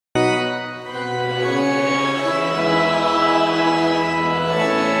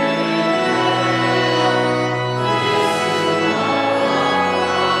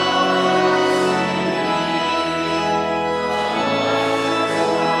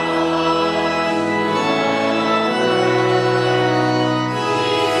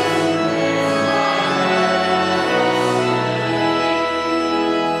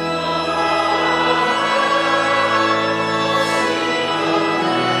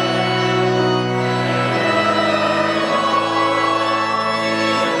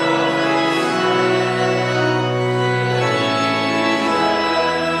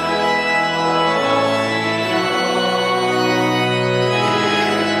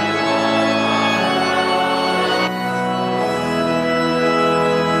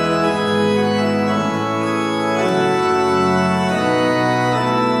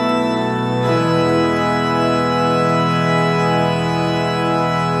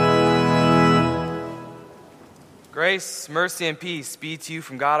Grace, mercy, and peace be to you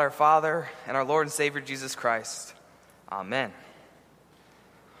from God our Father and our Lord and Savior Jesus Christ. Amen.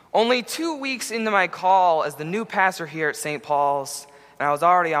 Only 2 weeks into my call as the new pastor here at St. Paul's, and I was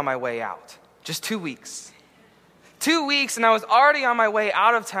already on my way out. Just 2 weeks. 2 weeks, and I was already on my way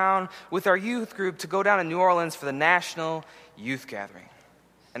out of town with our youth group to go down to New Orleans for the National Youth Gathering.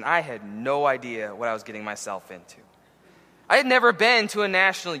 And I had no idea what I was getting myself into. I had never been to a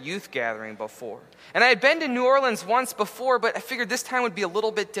National Youth Gathering before. And I had been to New Orleans once before, but I figured this time would be a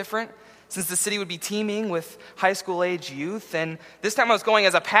little bit different since the city would be teeming with high school age youth. And this time I was going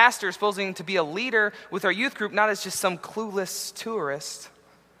as a pastor, supposing to be a leader with our youth group, not as just some clueless tourist.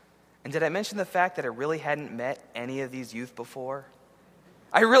 And did I mention the fact that I really hadn't met any of these youth before?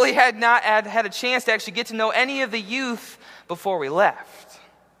 I really had not had a chance to actually get to know any of the youth before we left.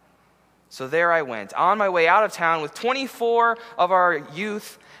 So there I went, on my way out of town with 24 of our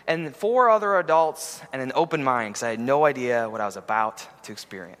youth and 4 other adults and an open mind because I had no idea what I was about to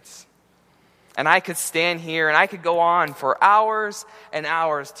experience. And I could stand here and I could go on for hours and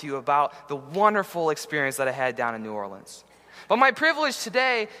hours to you about the wonderful experience that I had down in New Orleans. But my privilege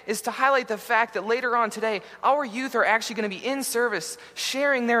today is to highlight the fact that later on today, our youth are actually going to be in service,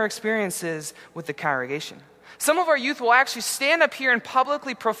 sharing their experiences with the congregation. Some of our youth will actually stand up here and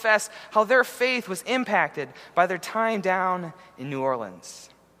publicly profess how their faith was impacted by their time down in New Orleans.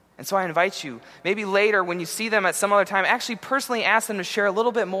 And so I invite you, maybe later when you see them at some other time, actually personally ask them to share a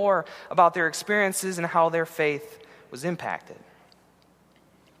little bit more about their experiences and how their faith was impacted.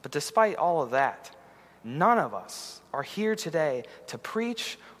 But despite all of that, none of us are here today to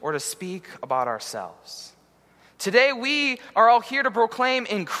preach or to speak about ourselves. Today we are all here to proclaim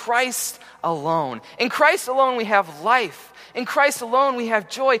in Christ alone. In Christ alone we have life. In Christ alone we have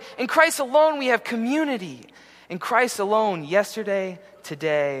joy. In Christ alone we have community. In Christ alone, yesterday,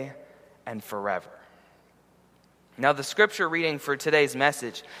 today, and forever. Now the scripture reading for today's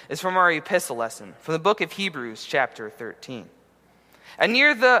message is from our epistle lesson, from the book of Hebrews, chapter 13. And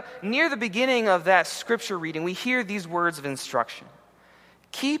near the beginning of that scripture reading, we hear these words of instruction.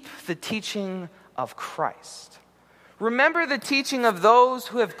 Keep the teaching of Christ. Remember the teaching of those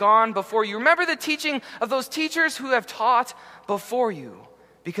who have gone before you. Remember the teaching of those teachers who have taught before you,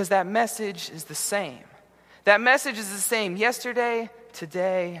 because that message is the same. That message is the same yesterday,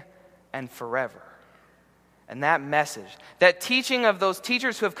 today, and forever. And that message, that teaching of those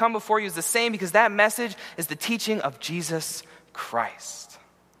teachers who have come before you is the same because that message is the teaching of Jesus Christ.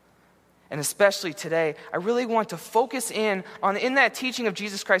 And especially today, I really want to focus in that teaching of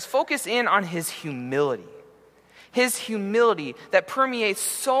Jesus Christ, focus in on his humility. His humility that permeates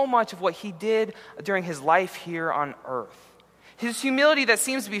so much of what he did during his life here on earth. His humility that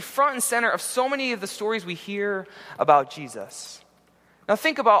seems to be front and center of so many of the stories we hear about Jesus. Now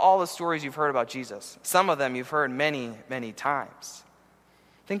think about all the stories you've heard about Jesus. Some of them you've heard many, many times.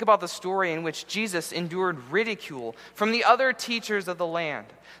 Think about the story in which Jesus endured ridicule from the other teachers of the land.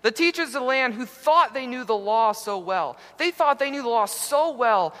 The teachers of the land who thought they knew the law so well. They thought they knew the law so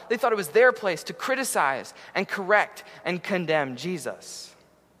well, they thought it was their place to criticize and correct and condemn Jesus.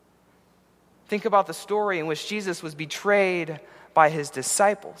 Think about the story in which Jesus was betrayed by his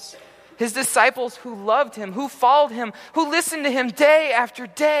disciples. His disciples who loved him, who followed him, who listened to him day after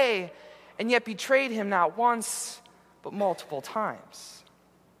day, and yet betrayed him not once, but multiple times.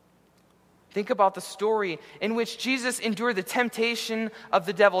 Think about the story in which Jesus endured the temptation of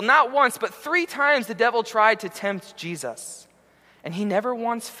the devil. Not once, but 3 times the devil tried to tempt Jesus. And he never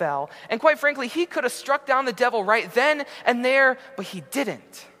once fell. And quite frankly, he could have struck down the devil right then and there, but he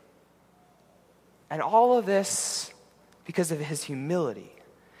didn't. And all of this because of his humility.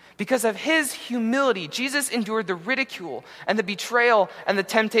 Because of his humility, Jesus endured the ridicule and the betrayal and the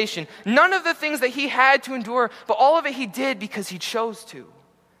temptation. None of the things that he had to endure, but all of it he did because he chose to.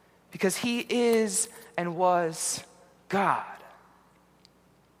 Because he is and was God.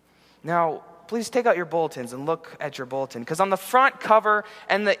 Now, please take out your bulletins and look at your bulletin. Because on the front cover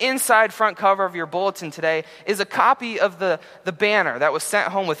and the inside front cover of your bulletin today is a copy of the banner that was sent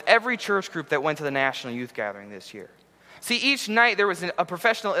home with every church group that went to the National Youth Gathering this year. See, each night there was a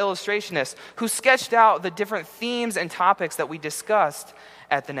professional illustrationist who sketched out the different themes and topics that we discussed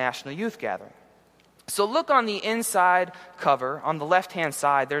at the National Youth Gathering. So look on the inside cover, on the left-hand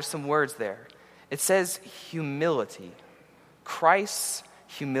side, there's some words there. It says humility, Christ's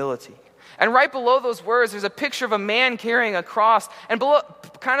humility. And right below those words, there's a picture of a man carrying a cross, and below,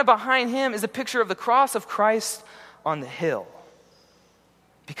 kind of behind him is a picture of the cross of Christ on the hill.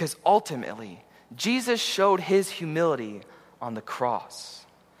 Because ultimately, Jesus showed his humility on the cross.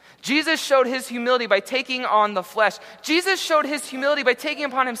 Jesus showed his humility by taking on the flesh. Jesus showed his humility by taking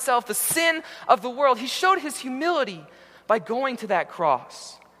upon himself the sin of the world. He showed his humility by going to that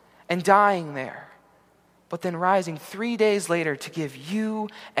cross and dying there, but then rising 3 days later to give you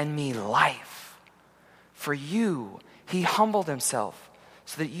and me life. For you, he humbled himself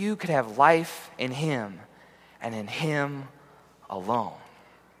so that you could have life in him and in him alone.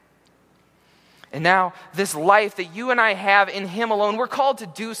 And now, this life that you and I have in him alone, we're called to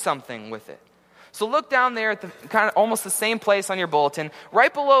do something with it. So look down there at the kind of almost the same place on your bulletin.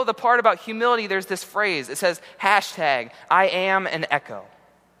 Right below the part about humility, there's this phrase. It says, hashtag, I am an echo.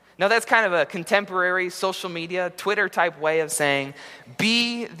 Now that's kind of a contemporary social media, Twitter type way of saying,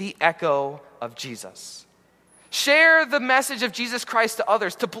 be the echo of Jesus. Share the message of Jesus Christ to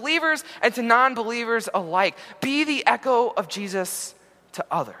others, to believers and to non-believers alike. Be the echo of Jesus to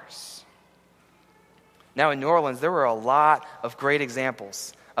others. Now in New Orleans, there were a lot of great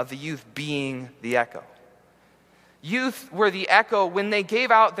examples of the youth being the echo. Youth were the echo when they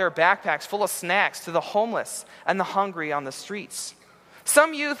gave out their backpacks full of snacks to the homeless and the hungry on the streets.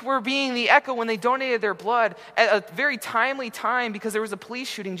 Some youth were being the echo when they donated their blood at a very timely time because there was a police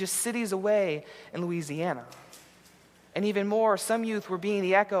shooting just cities away in Louisiana. And even more, some youth were being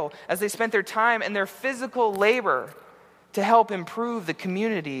the echo as they spent their time and their physical labor to help improve the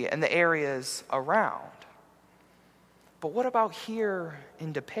community and the areas around. But what about here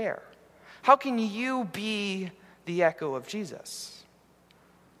in Des Peres? How can you be the echo of Jesus?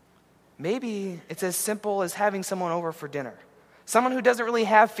 Maybe it's as simple as having someone over for dinner. Someone who doesn't really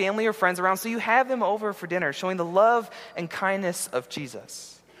have family or friends around, so you have them over for dinner, showing the love and kindness of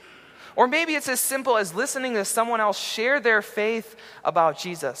Jesus. Or maybe it's as simple as listening to someone else share their faith about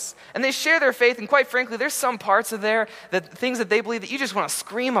Jesus. And they share their faith, and quite frankly, there's some parts of there, that things that they believe that you just want to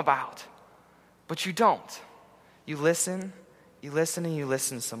scream about. But you don't. You listen, and you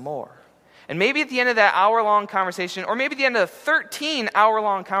listen some more. And maybe at the end of that hour-long conversation, or maybe at the end of 13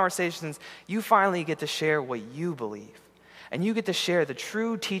 hour-long conversations, you finally get to share what you believe. And you get to share the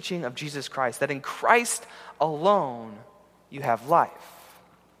true teaching of Jesus Christ, that in Christ alone you have life.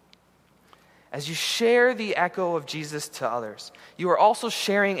 As you share the echo of Jesus to others, you are also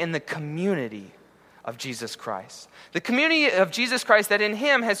sharing in the community of Jesus Christ. The community of Jesus Christ that in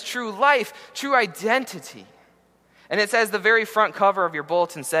him has true life, true identity. And it's as the very front cover of your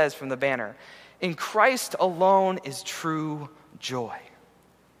bulletin says from the banner, in Christ alone is true joy.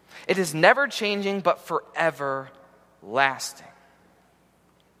 It is never changing, but forever lasting.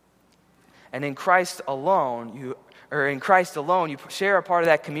 And in Christ alone, you share a part of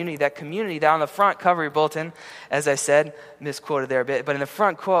that community that on the front cover of your bulletin, as I said, misquoted there a bit, but in the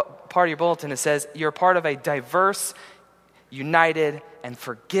front part of your bulletin, it says, you're part of a diverse, united, and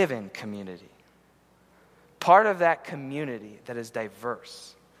forgiven community. Part of that community that is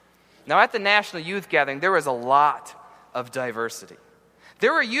diverse. Now, at the National Youth Gathering, there was a lot of diversity.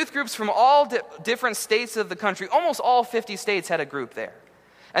 There were youth groups from all different states of the country. Almost all 50 states had a group there.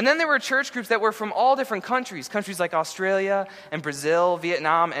 And then there were church groups that were from all different countries like Australia and Brazil,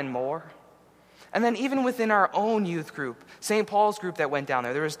 Vietnam, and more. And then even within our own youth group, St. Paul's group that went down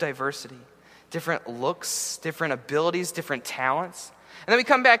there was diversity. Different looks, different abilities, different talents. And then we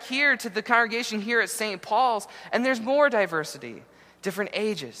come back here to the congregation here at St. Paul's, and there's more diversity. Different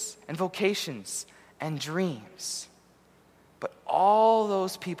ages and vocations and dreams. But all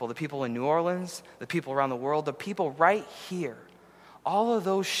those people, the people in New Orleans, the people around the world, the people right here, all of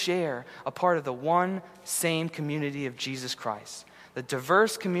those share a part of the one same community of Jesus Christ. The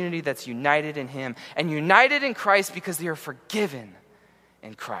diverse community that's united in him and united in Christ because they are forgiven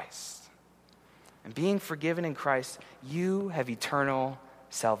in Christ. And being forgiven in Christ, you have eternal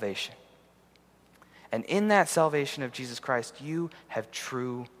salvation. And in that salvation of Jesus Christ, you have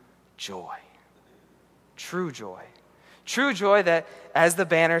true joy. True joy. True joy that, as the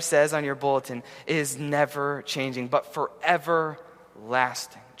banner says on your bulletin, is never changing, but forever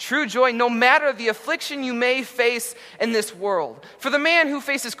lasting. True joy, no matter the affliction you may face in this world. For the man who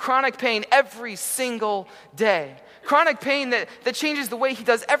faces chronic pain every single day, chronic pain that changes the way he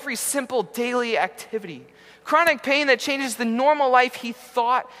does every simple daily activity, chronic pain that changes the normal life he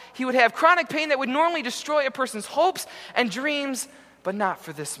thought he would have, chronic pain that would normally destroy a person's hopes and dreams, but not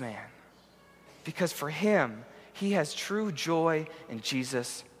for this man. Because for him, he has true joy in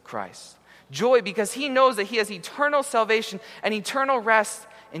Jesus Christ. Joy because he knows that he has eternal salvation and eternal rest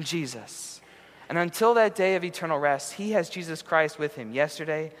in Jesus. And until that day of eternal rest, he has Jesus Christ with him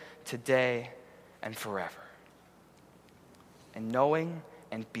yesterday, today, and forever. And knowing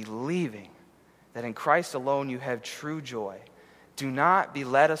and believing that in Christ alone you have true joy, do not be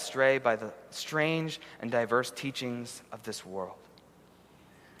led astray by the strange and diverse teachings of this world.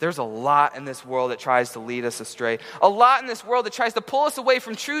 There's a lot in this world that tries to lead us astray. A lot in this world that tries to pull us away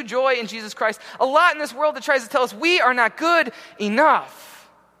from true joy in Jesus Christ. A lot in this world that tries to tell us we are not good enough.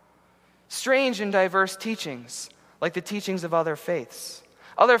 Strange and diverse teachings, like the teachings of other faiths.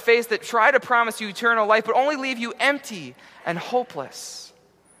 Other faiths that try to promise you eternal life, but only leave you empty and hopeless.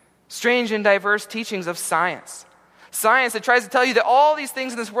 Strange and diverse teachings of science. Science that tries to tell you that all these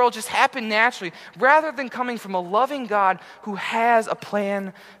things in this world just happen naturally, rather than coming from a loving God who has a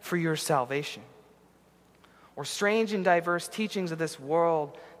plan for your salvation. Or strange and diverse teachings of this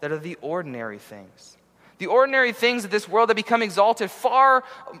world that are the ordinary things. The ordinary things of this world that become exalted far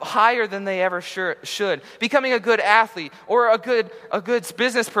higher than they ever should. Becoming a good athlete or a good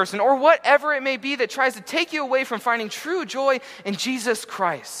business person or whatever it may be that tries to take you away from finding true joy in Jesus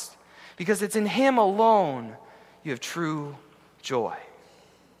Christ. Because it's in Him alone you have true joy.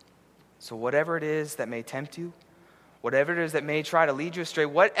 So whatever it is that may tempt you, whatever it is that may try to lead you astray,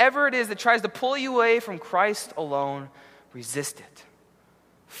 whatever it is that tries to pull you away from Christ alone, resist it.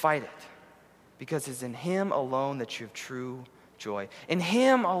 Fight it. Because it's in Him alone that you have true joy. In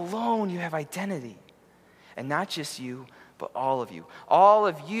Him alone you have identity. And not just you, but all of you. All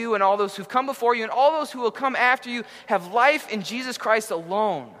of you and all those who've come before you and all those who will come after you have life in Jesus Christ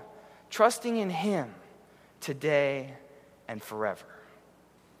alone, trusting in Him today and forever.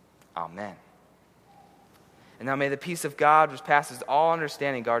 Amen. And now may the peace of God, which passes all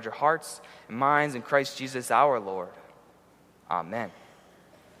understanding, guard your hearts and minds in Christ Jesus our Lord. Amen.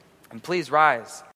 And please rise